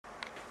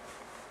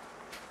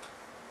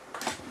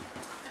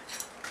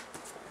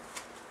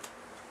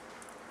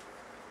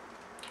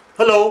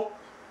Hello,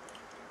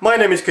 my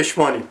name is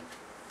Keshwani.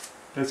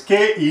 That's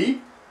K-E-S-H-W-A-N-I,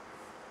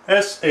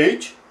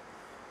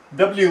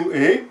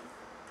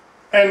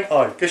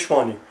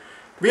 Keshwani.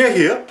 We are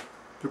here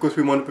because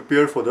we want to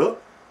prepare for the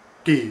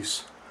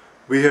TEAS.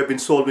 We have been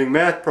solving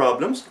math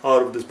problems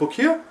out of this book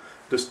here,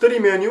 the study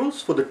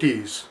manuals for the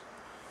TEAS.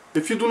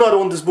 If you do not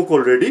own this book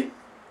already,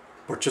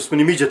 purchase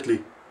one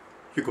immediately.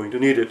 You're going to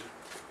need it.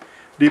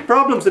 The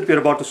problems that we are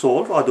about to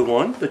solve are the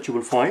one that you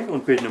will find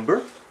on page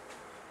number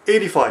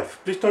 85.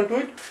 Please turn to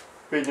it.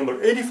 Page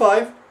number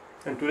 85,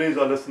 and today is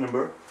our lesson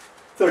number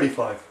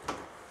 35.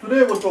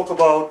 Today we'll talk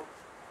about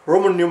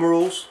Roman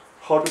numerals,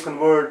 how to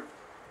convert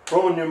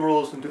Roman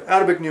numerals into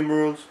Arabic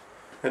numerals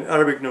and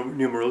Arabic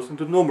numerals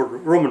into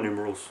Roman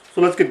numerals.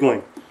 So let's get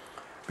going.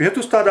 We have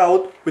to start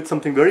out with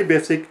something very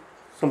basic,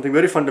 something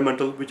very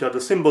fundamental, which are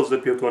the symbols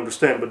that we have to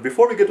understand. But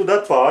before we get to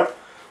that part,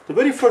 the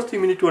very first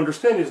thing we need to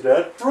understand is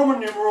that Roman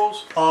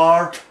numerals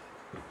are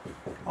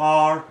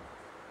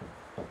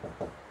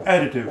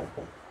additive.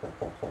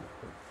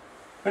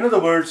 In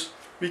other words,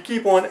 we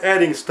keep on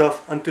adding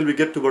stuff until we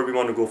get to where we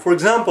want to go. For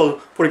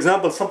example,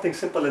 something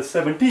simple as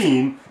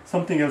 17,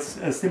 something as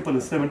simple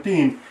as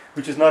 17,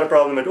 which is not a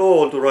problem at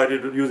all to write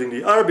it using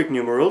the Arabic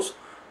numerals.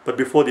 But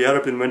before the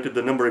Arab invented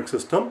the numbering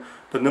system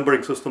that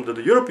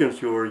the Europeans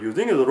were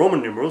using is the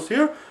Roman numerals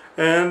here,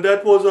 and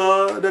that was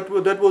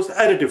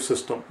additive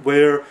system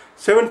where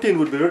 17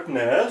 would be written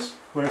as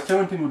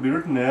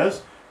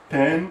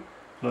 10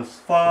 plus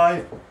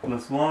 5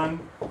 plus 1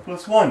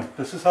 plus 1.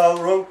 This is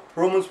how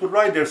Romans would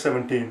write their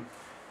 17,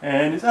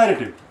 and it's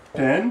additive.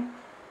 10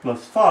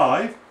 plus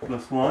 5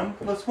 plus 1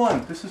 plus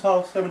 1. This is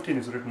how 17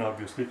 is written,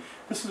 obviously.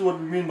 This is what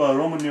we mean by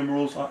Roman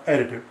numerals are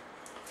additive.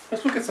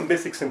 Let's look at some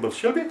basic symbols,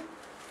 shall we?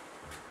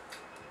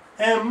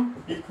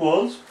 M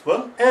equals,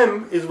 well,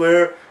 M is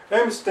where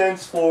M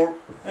stands for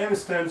in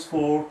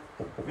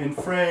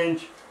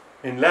French,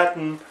 in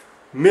Latin,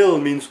 mil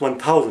means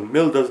 1000.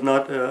 Mil does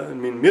not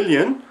mean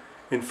million.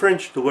 In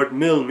French, the word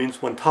mil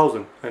means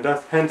 1000, and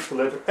that hence the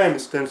letter M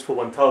stands for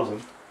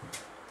 1000.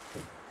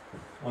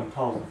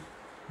 1000.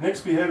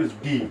 Next we have is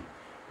D.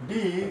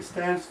 D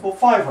stands for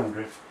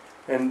 500,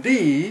 and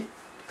D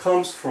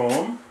comes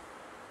from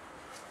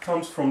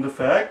the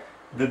fact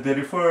that they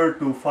refer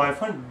to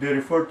 500. They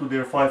refer to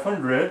their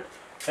 500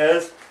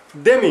 as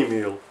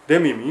demi-mil.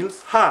 Demi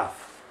means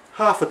half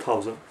a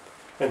thousand,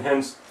 and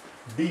hence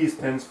D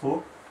stands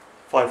for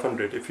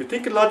 500. If you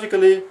think it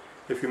logically,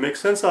 if you make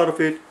sense out of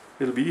it,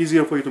 it'll be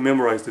easier for you to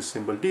memorize this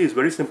symbol. D is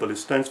very simple. It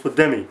stands for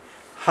demi,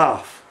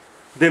 half,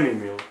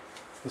 demi-mil.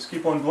 Let's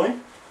keep on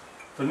going.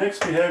 The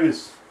next we have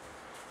is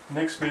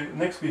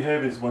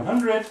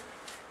 100,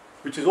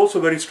 which is also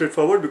very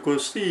straightforward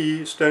because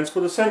C stands for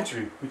the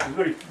century, which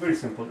is very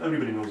simple.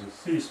 Everybody knows this.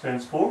 C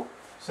stands for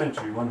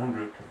century,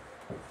 100.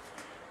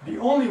 The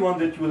only one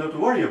that you will have to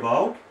worry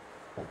about,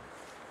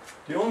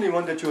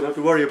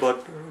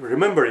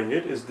 remembering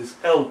it is this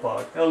L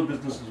part. L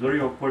business is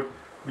very awkward,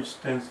 which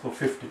stands for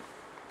 50.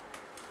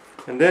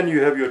 And then you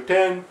have your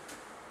 10,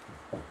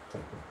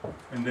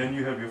 and then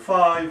you have your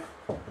 5,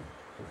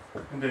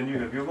 and then you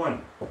have your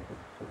 1.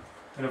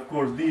 And of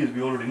course these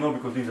we already know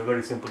because these are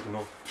very simple to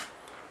know.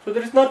 So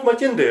there is not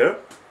much in there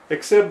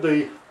except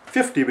the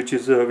 50, which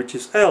is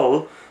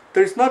L.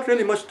 There is not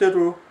really much there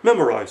to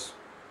memorize.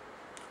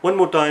 One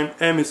more time,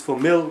 M is for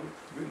mil.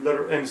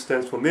 Letter M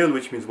stands for mil,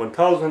 which means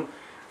 1000,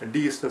 and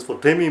D stands for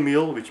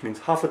demi-mil, which means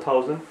half a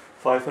thousand.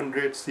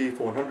 500, C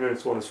for 100, and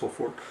so on and so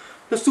forth.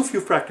 Let's do a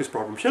few practice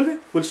problems, shall we?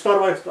 We'll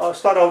start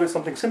out with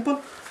something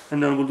simple,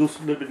 and then we'll do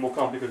a little bit more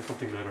complicated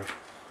something later.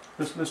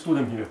 Let's do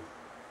them here.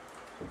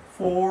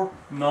 4,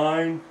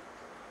 9,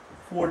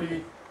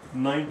 40,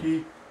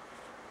 90,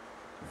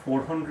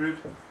 400,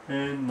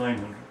 and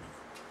 900.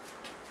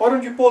 Why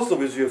don't you pause the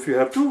video if you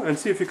have to, and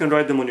see if you can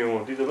write them on your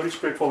own. These are very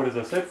straightforward, as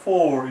I said.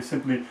 4 is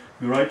simply,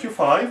 you write your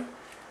 5,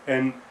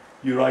 and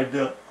you write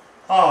the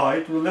I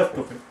to the left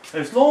of it.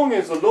 As long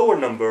as the lower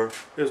number,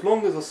 as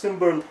long as the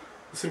symbol,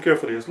 listen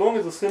carefully, as long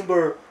as the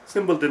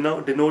symbol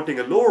denoting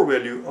a lower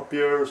value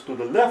appears to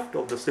the left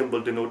of the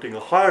symbol denoting a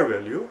higher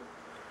value,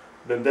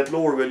 then that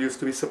lower value is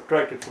to be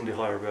subtracted from the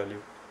higher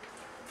value.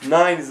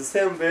 9 is the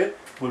same way.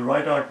 We'll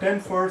write our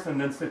 10 first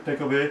and then take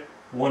away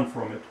 1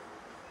 from it.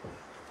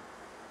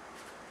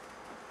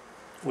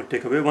 We'll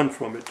take away 1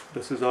 from it.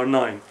 This is our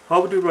 9.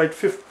 How do we write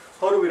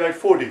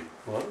 40?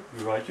 Well,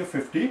 you write your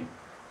 50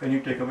 and you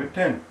take away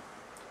 10.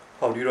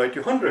 How do you write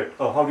your 100?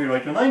 Or how do you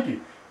write your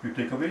 90? You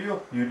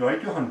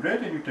write your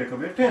 100 and you take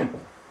away 10.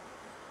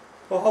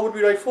 Well, how would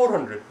we write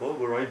 400? Well,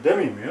 we'll write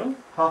demi-mil,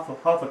 half a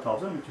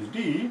thousand, which is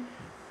D,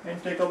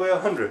 and take away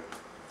 100.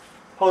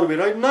 How do we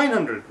write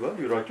 900? Well,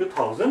 you write your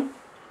 1000,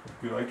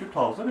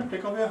 and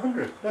take away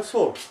 100. That's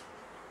all.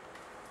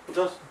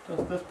 So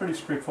that's pretty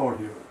straightforward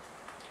here.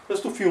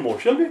 Let's do a few more,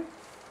 shall we?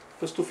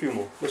 Let's do a few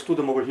more. Let's do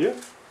them over here.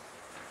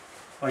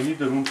 I need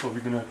the room, so we're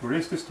going to have to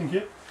erase this thing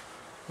here.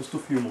 Let's do a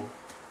few more.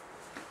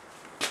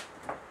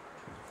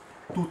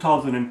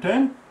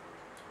 2010,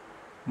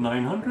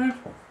 900,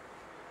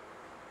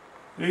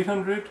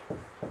 800,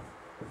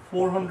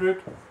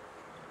 400,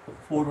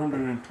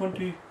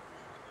 420,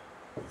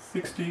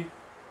 60,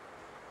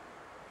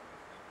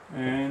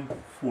 and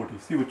 40.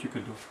 See what you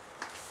can do.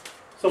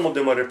 Some of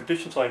them are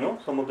repetitions, I know.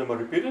 Some of them are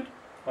repeated.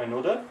 I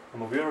know that.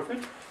 I'm aware of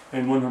it.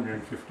 And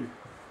 150.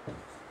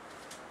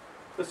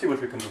 Let's see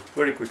what we can do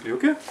very quickly,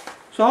 okay?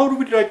 So how do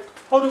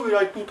we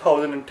write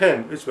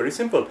 2010? It's very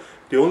simple.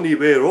 The only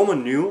way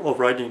Roman knew of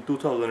writing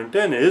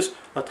 2010 is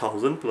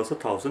 1000 plus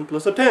 1000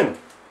 plus a 10.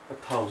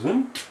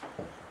 1000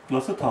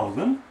 plus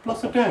 1000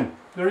 plus a 10.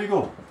 There you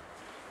go.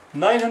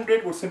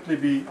 900 would simply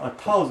be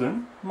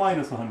 1000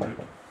 minus 100.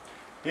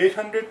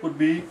 800 would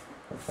be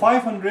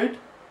 500,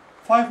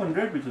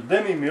 which is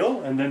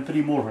demi-mil, and then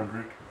 3 more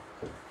 100.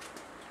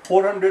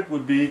 400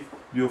 would be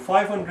your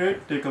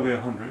 500, take away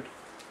 100.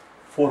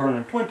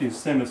 420 is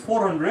same as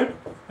 400,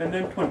 and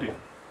then 20.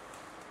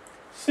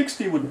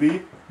 60 would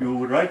be, you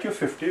would write your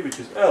 50, which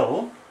is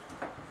L,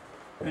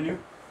 and you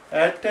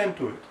add 10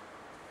 to it.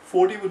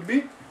 40 would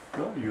be,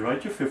 well, you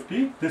write your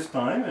 50 this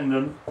time, and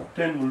then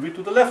 10 will be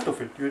to the left of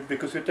it,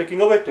 because you're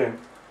taking away 10.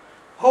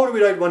 How do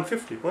we write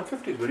 150?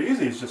 150 is very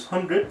easy, it's just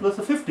 100 plus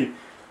a 50.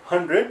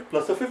 100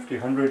 plus a 50.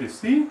 100 is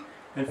C,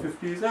 and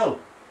 50 is L.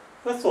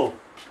 That's all.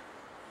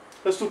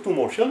 Let's do 2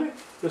 more, shall we?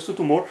 Let's do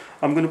 2 more.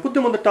 I'm going to put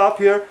them on the top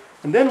here,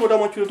 and then what I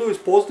want you to do is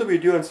pause the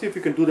video and see if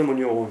you can do them on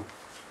your own.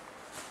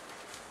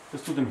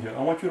 Let's do them here.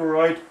 I want you to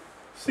write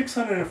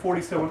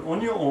 647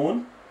 on your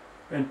own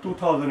and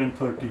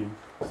 2013.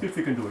 See if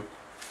you can do it.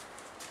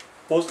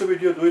 Pause the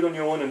video, do it on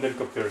your own, and then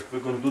compare it. We're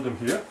going to do them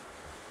here.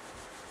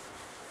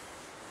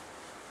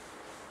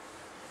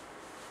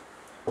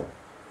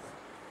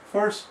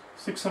 First,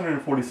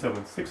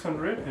 647.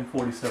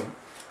 647.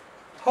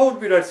 How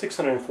would we write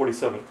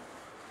 647?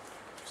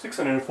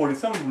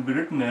 647 will be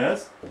written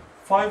as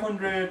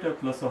 500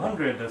 plus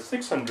 100, that's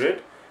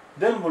 600.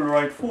 Then we'll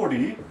write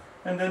 40,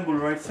 and then we'll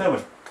write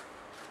 7.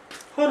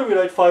 How do we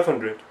write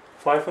 500?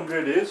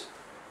 500 is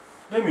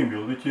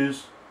demi-mil, which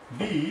is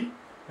D,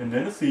 and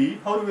then a C.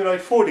 How do we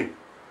write 40?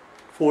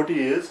 40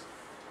 is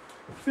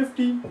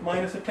 50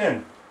 minus a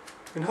 10.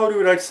 And how do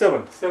we write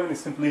 7? 7 is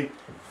simply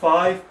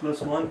 5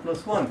 plus 1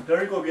 plus 1.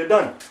 There you go, we are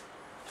done.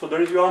 So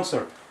there is your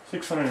answer.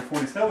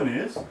 647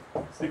 is,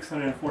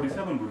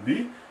 647 would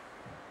be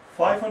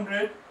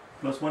 500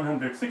 plus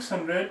 100,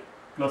 600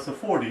 plus a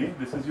 40.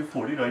 This is your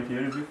 40, right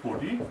here is your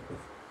 40.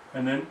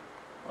 And then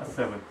a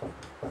 7.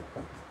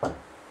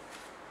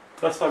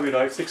 That's how we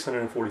write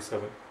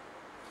 647.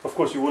 Of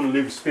course, you want to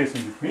leave space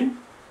in between.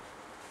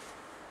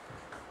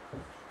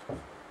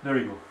 There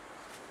you go.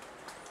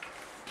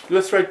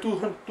 Let's write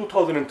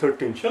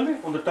 2013, shall we?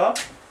 On the top,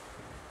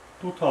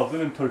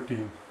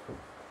 2013.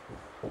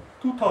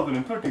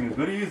 2013 is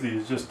very easy.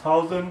 It's just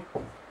 1000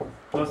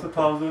 plus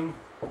 1000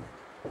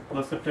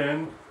 plus a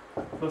 10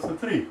 plus a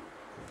 3,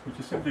 which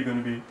is simply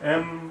going to be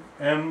M,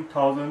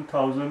 1000,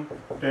 1000,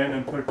 10,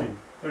 and 13.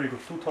 There you go,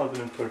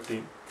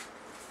 2013.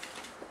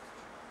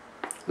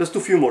 Let's do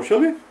a few more, shall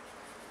we?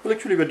 Well,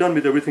 actually, we're done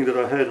with everything that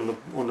I had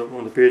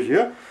on the page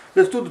here.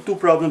 Let's do the 2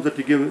 problems that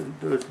they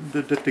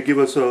give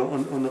us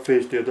on the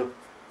page there. The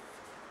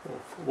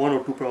 1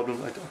 or 2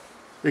 problems.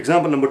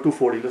 Example number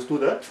 240. Let's do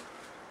that.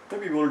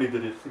 Maybe we already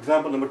did it.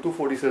 Example number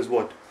 240 says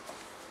what?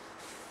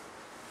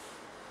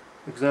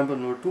 Example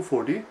number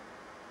 240.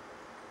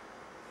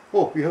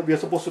 Oh, we are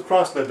supposed to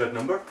translate that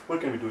number. Where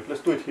can we do it?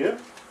 Let's do it here.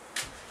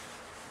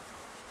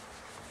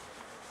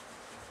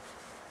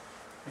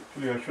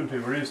 Actually, I shouldn't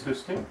have erased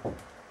this thing.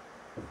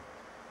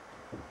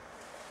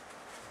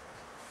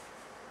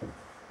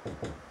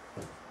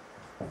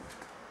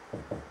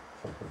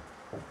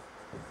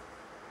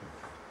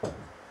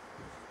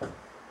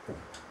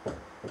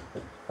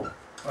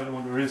 I don't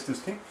want to erase this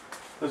thing.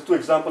 Let's do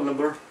example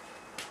number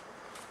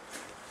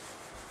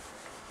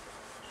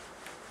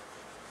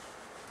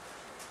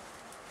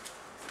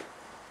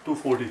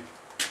 240.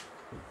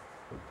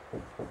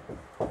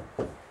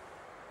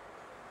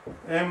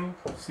 M,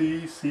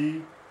 C,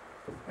 C,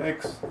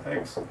 X,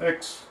 X,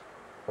 X,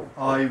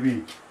 I,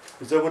 V.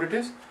 Is that what it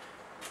is?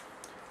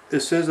 It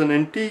says an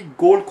antique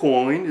gold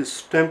coin is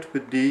stamped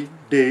with the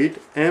date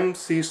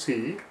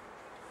MCC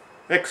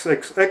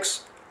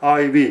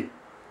XXXIV.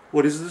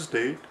 What is this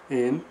date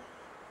in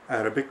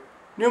Arabic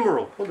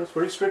numeral? Well, that's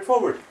very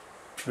straightforward.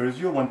 There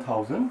is your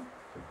 1000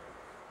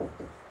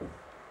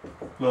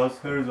 plus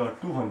here is our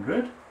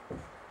 200,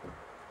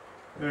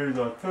 here is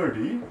our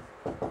 30,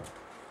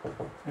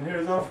 and here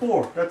is our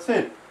 4. That's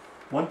it.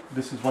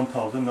 This is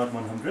 1000, not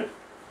 100.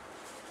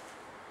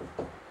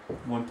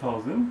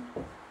 1000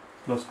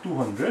 plus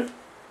 200.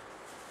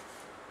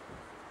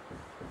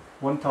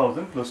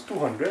 1000 plus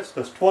 200,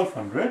 that's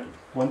 1200.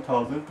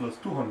 1000 plus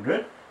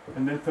 200,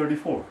 and then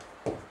 34.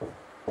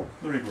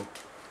 There you go.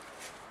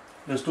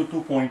 Let's do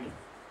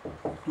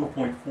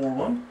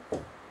 2.41.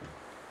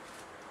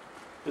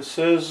 It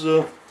says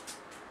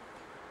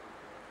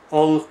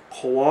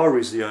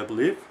Al-Khwarizmi, I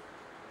believe,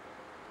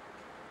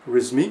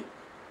 Rizmi,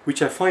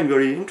 which I find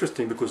very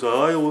interesting because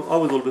I was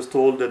always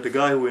told that the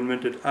guy who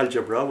invented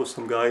algebra was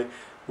some guy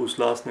whose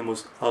last name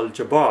was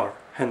Al-Jabbar,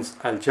 hence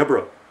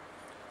algebra.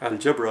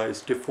 Algebra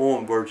is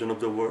deformed version of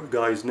the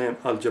guy's name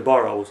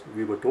Al-Jabbar,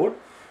 we were told,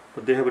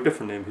 but they have a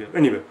different name here.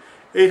 Anyway,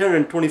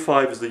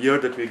 825 is the year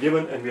that we're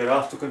given, and we are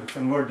asked to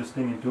convert this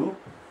thing into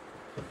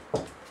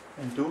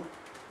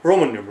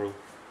Roman numeral.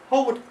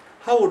 How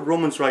would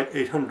Romans write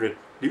 800?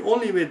 The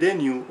only way they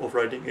knew of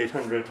writing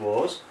 800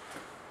 was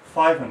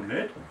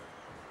 500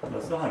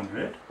 plus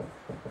 100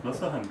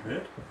 plus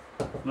 100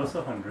 plus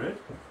 100,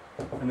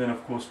 and then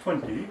of course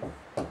 20,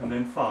 and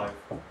then 5.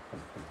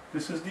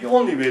 This is the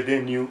only way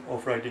they knew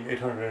of writing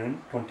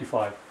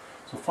 825.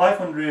 So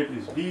 500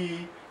 is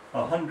D,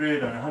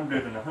 100 and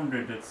 100 and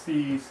 100, that's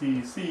C,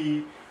 C,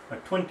 C.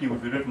 20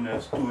 would be written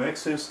as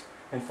 2x's,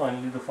 and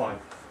finally the 5.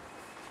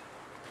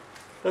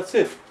 That's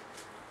it.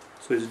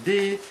 So it's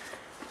D,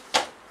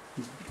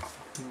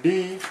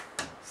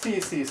 C,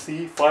 C,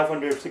 C,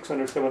 500,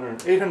 600,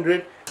 700,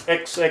 800,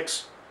 X,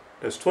 X,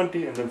 that's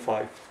 20, and then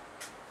 5.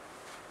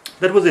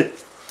 That was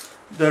it.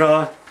 There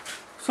are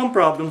some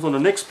problems on the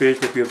next page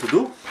that we have to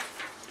do.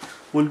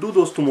 We'll do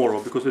those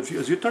tomorrow, because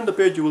as you turn the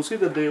page, you will see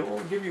that they all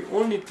give you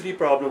only 3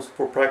 problems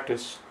for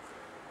practice.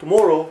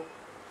 Tomorrow,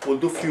 we'll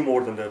do a few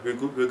more than that. We're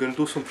going to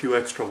do some few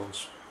extra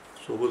ones.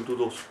 So we'll do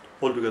those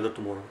all together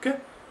tomorrow. Okay?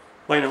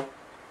 Bye now.